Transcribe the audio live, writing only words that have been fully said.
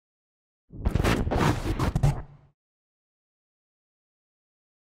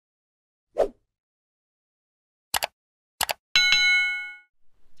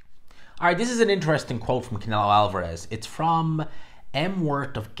All right, this is an interesting quote from Canelo Alvarez. It's from M.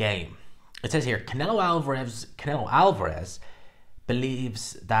 Worth of Game. It says here, Canelo Alvarez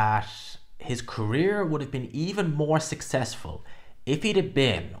believes that his career would have been even more successful if he'd have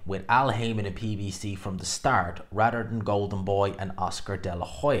been with Al Haymon and PBC from the start rather than Golden Boy and Oscar De La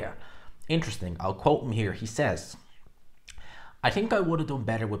Hoya. Interesting, I'll quote him here. He says, I think I would have done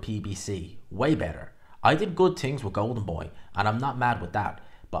better with PBC, way better. I did good things with Golden Boy, and I'm not mad with that,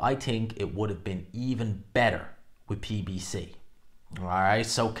 but I think it would have been even better with PBC. Alright,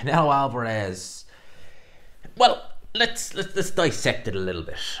 so Canelo Alvarez, well, let's dissect it a little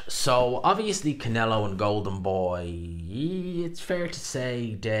bit. So obviously Canelo and Golden Boy, it's fair to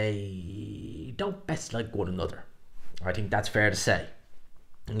say they don't best like one another. I think that's fair to say.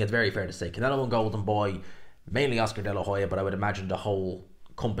 I think it's very fair to say. Canelo and Golden Boy, mainly Oscar De La Hoya, but I would imagine the whole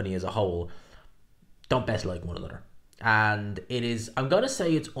company as a whole, don't best like one another. And it is, I'm going to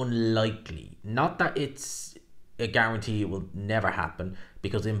say it's unlikely. Not that it's a guarantee it will never happen,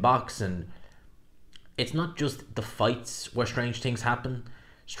 because in boxing, it's not just the fights where strange things happen.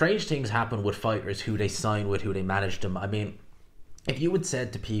 Strange things happen with fighters who they sign with, who they manage them. I mean, if you had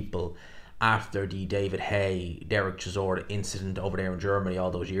said to people after the David Haye, Derek Chisora incident over there in Germany all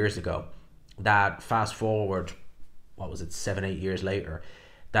those years ago, that fast forward, 7-8 years later,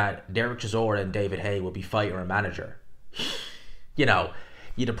 that Derek Chisora and David Haye would be fighter and manager,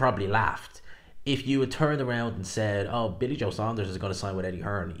 you'd have probably laughed. If you had turned around and said, oh, Billy Joe Saunders is going to sign with Eddie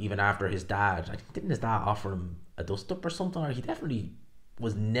Hearn, even after his dad, didn't his dad offer him a dust-up or something? Or he definitely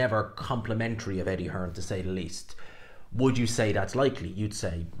was never complimentary of Eddie Hearn, to say the least. Would you say that's likely? You'd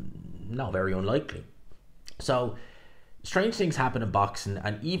say, no, very unlikely. So, strange things happen in boxing,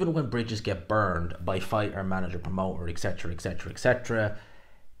 and even when bridges get burned by fighter, manager, promoter, etc., etc., etc.,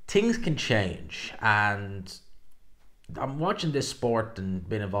 things can change. And I'm watching this sport and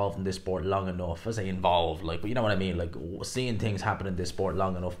been involved in this sport long enough. I say involved, but you know what I mean, seeing things happen in this sport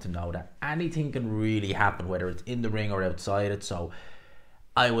long enough to know that anything can really happen, whether it's in the ring or outside it. So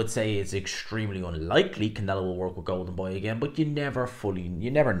I would say it's extremely unlikely Canelo will work with Golden Boy again, but you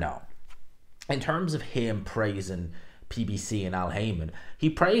never know. In terms of him praising PBC and Al Haymon, he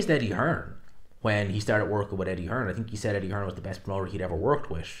praised Eddie Hearn when he started working with Eddie Hearn. I think he said Eddie Hearn was the best promoter he'd ever worked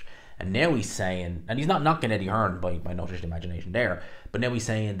with. And now he's saying, and he's not knocking Eddie Hearn by no stretch of imagination there, but now he's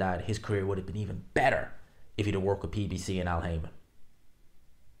saying that his career would have been even better if he'd have worked with PBC and Al Haymon.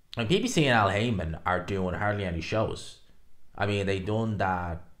 And PBC and Al Haymon are doing hardly any shows. I mean, they've done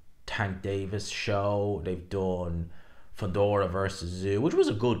that Tank Davis show, they've done Fundora versus Zoo, which was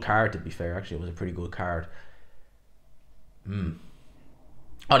a good card, to be fair. Actually, it was a pretty good card.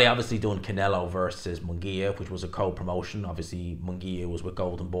 Oh, they obviously done Canelo versus Munguia, which was a co-promotion. Obviously, Munguia was with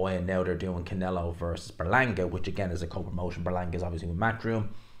Golden Boy, and now they're doing Canelo versus Berlanga, which again is a co-promotion. Berlanga is obviously with Matchroom.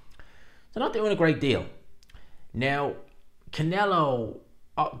 They're not doing a great deal. Now, Canelo,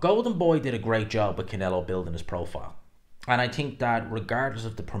 Golden Boy did a great job with Canelo building his profile. And I think that regardless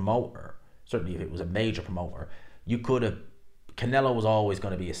of the promoter, certainly if it was a major promoter, Canelo was always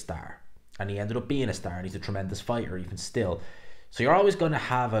going to be a star. And he ended up being a star, and he's a tremendous fighter even still. So you're always going to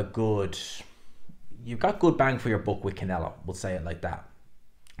have you've got good bang for your buck with Canelo, we'll say it like that.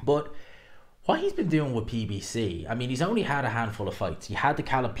 But what he's been doing with PBC, I mean, he's only had a handful of fights. He had the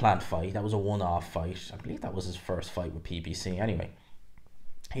Caleb Plant fight, that was a one-off fight. I believe that was his first fight with PBC anyway.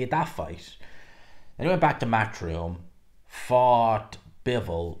 He had that fight. Then he went back to Matchroom, fought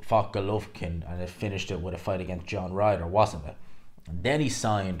Bivol, fought Golovkin, and it finished it with a fight against John Ryder, wasn't it? And then he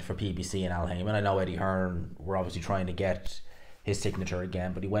signed for PBC and Al Haymon. I know Eddie Hearn were obviously trying to get his signature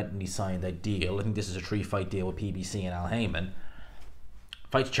again, but he went and he signed a deal. I think this is a 3-fight deal with PBC and Al Haymon.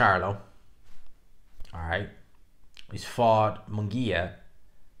 Fights Charlo. Alright. He's fought Munguia,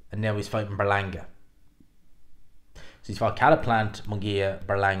 and now he's fighting Berlanga. So he's fought Caleb Plant, Munguia,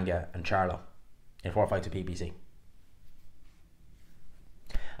 Berlanga, and Charlo in 4 fights with PBC.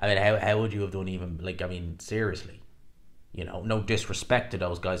 I mean, how would you have done even, seriously? No disrespect to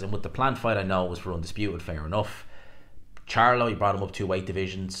those guys. And with the Plant fight, I know it was for undisputed, fair enough. Charlo, you brought him up 2 weight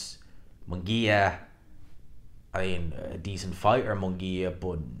divisions. Munguia, a decent fighter, Munguia,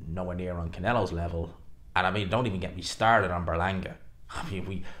 but nowhere near on Canelo's level. And don't even get me started on Berlanga.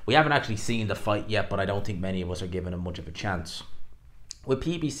 We haven't actually seen the fight yet, but I don't think many of us are giving him much of a chance. With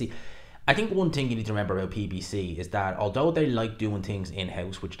PBC, I think one thing you need to remember about PBC is that although they like doing things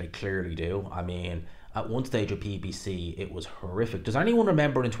in-house, which they clearly do, at one stage with PBC, it was horrific. Does anyone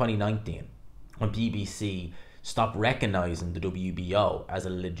remember in 2019 when PBC stopped recognising the WBO as a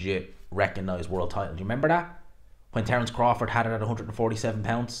legit recognised world title? Do you remember that? When Terence Crawford had it at 147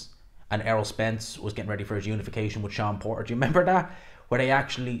 pounds and Errol Spence was getting ready for his unification with Sean Porter. Do you remember that? where they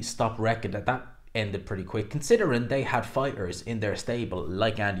actually stopped reckoning that ended pretty quick, considering they had fighters in their stable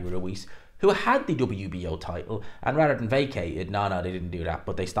like Andy Ruiz who had the WBO title, and rather than vacate it, no, they didn't do that,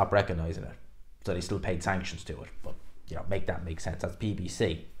 but they stopped recognising it. So they still paid sanctions to it. But, make that make sense. That's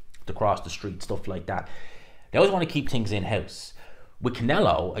PBC. To cross the street, stuff like that. They always want to keep things in-house. With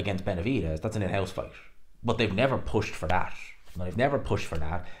Canelo against Benavidez, that's an in-house fight. But they've never pushed for that. No, they've never pushed for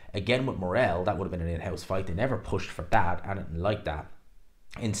that. Again, with Morel, that would have been an in-house fight. They never pushed for that, anything like that.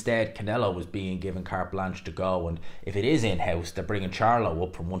 Instead, Canelo was being given carte blanche to go, and if it is in-house, they're bringing Charlo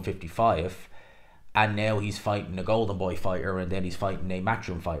up from 155, and now he's fighting a Golden Boy fighter, and then he's fighting a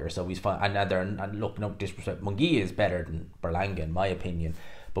Matchroom fighter. So he's fighting, and look, no disrespect, Munguia is better than Berlanga in my opinion,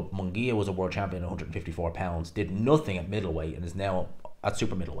 but Munguia was a world champion at 154 pounds, did nothing at middleweight, and is now at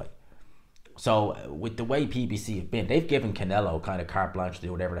super middleweight. So with the way PBC have been, they've given Canelo kind of carte blanche to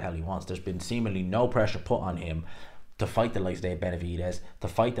do whatever the hell he wants. There's been seemingly no pressure put on him to fight the likes of Dave Benavidez, to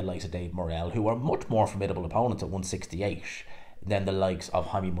fight the likes of Dave Morel, who are much more formidable opponents at 168 than the likes of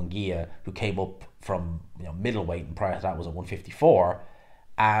Jaime Munguia, who came up from middleweight, and prior to that was at 154,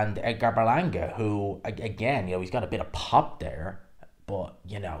 and Edgar Berlanga, who again he's got a bit of pop there, but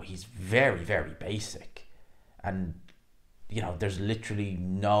he's very, very basic, and there's literally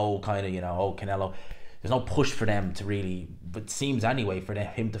no kind of Canelo, there's no push for them to really, but it seems anyway, for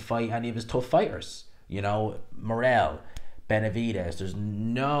him to fight any of his tough fighters. Morel, Benavidez, there's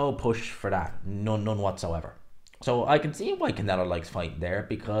no push for that, none whatsoever. So I can see why Canelo likes fighting there,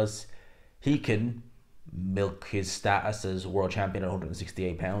 because he can milk his status as world champion at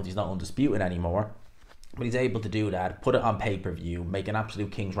 168 pounds. He's not undisputed anymore, but he's able to do that, put it on pay-per-view, make an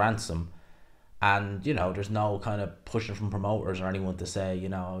absolute king's ransom, and there's no kind of pushing from promoters or anyone to say, we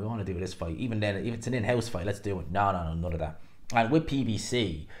want to do this fight. Even then, if it's an in-house fight, let's do it. No, none of that. And with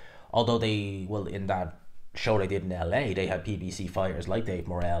PBC, although in that show they did in LA, they had PBC fighters like Dave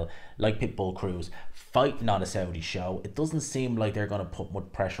Morel, like Pitbull Cruz, fighting on a Saudi show. It doesn't seem like they're going to put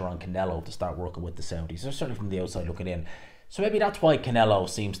much pressure on Canelo to start working with the Saudis. They're certainly from the outside looking in. So maybe that's why Canelo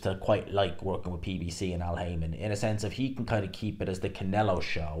seems to quite like working with PBC and Al Haymon, in a sense of he can kind of keep it as the Canelo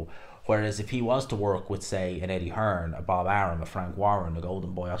show. Whereas if he was to work with, say, an Eddie Hearn, a Bob Arum, a Frank Warren, a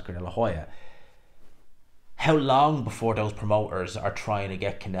Golden Boy, Oscar De La Hoya, how long before those promoters are trying to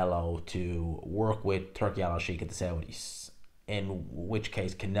get Canelo to work with Turki Al-Sheikh at the Saudis? In which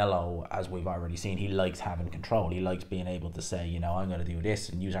case, Canelo, as we've already seen, he likes having control. He likes being able to say, I'm going to do this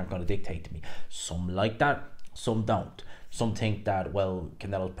and you aren't going to dictate to me. Some like that, some don't. Some think that,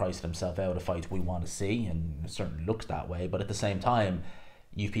 Canelo's pricing himself out of fights we want to see, and it certainly looks that way. But at the same time,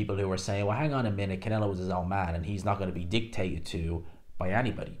 you've people who are saying, well, hang on a minute, Canelo was his own man and he's not going to be dictated to by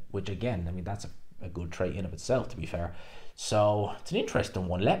anybody. Which again, that's a good trait in of itself, to be fair. So it's an interesting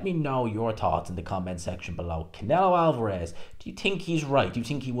one. Let me know your thoughts in the comment section below. Canelo Alvarez, do you think he's right? Do you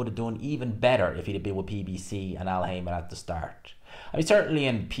think he would have done even better if he'd have been with PBC and Al Haymon at the start? Certainly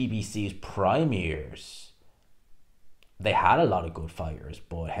in PBC's prime years, they had a lot of good fighters,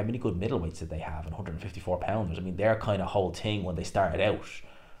 but how many good middleweights did they have? And 154 pounders. Their kind of whole thing when they started out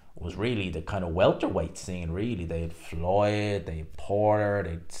was really the kind of welterweight scene, really. They had Floyd, they had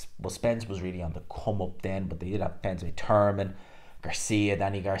Porter, Spence was really on the come up then, but they did have Benson Thurman, Garcia,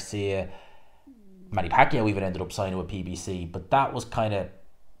 Danny Garcia, Manny Pacquiao even ended up signing with PBC, but that was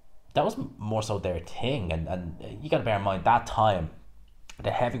more so their thing, and you got to bear in mind that time,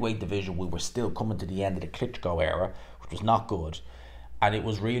 the heavyweight division, we were still coming to the end of the Klitschko era, which was not good. And it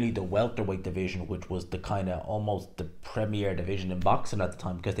was really the welterweight division, which was the kind of almost the premier division in boxing at the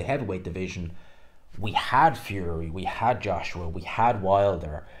time, because the heavyweight division, we had Fury, we had Joshua, we had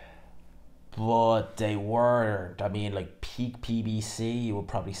Wilder, but they weren't, peak PBC, you would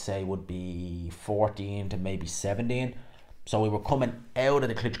probably say would be 14 to maybe 17. So we were coming out of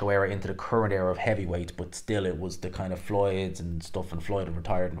the Klitschko era into the current era of heavyweights, but still it was the kind of Floyds and stuff, and Floyd had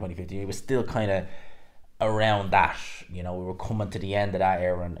retired in 2015. It was still kind of around that, we were coming to the end of that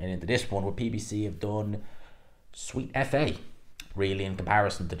era and into this one where PBC have done sweet FA, really, in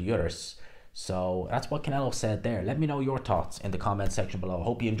comparison to the others. So that's what Canelo said there. Let me know your thoughts in the comment section below. I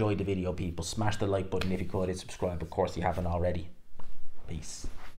hope you enjoyed the video, people. Smash the like button if you could, and subscribe, of course, if you haven't already. Peace.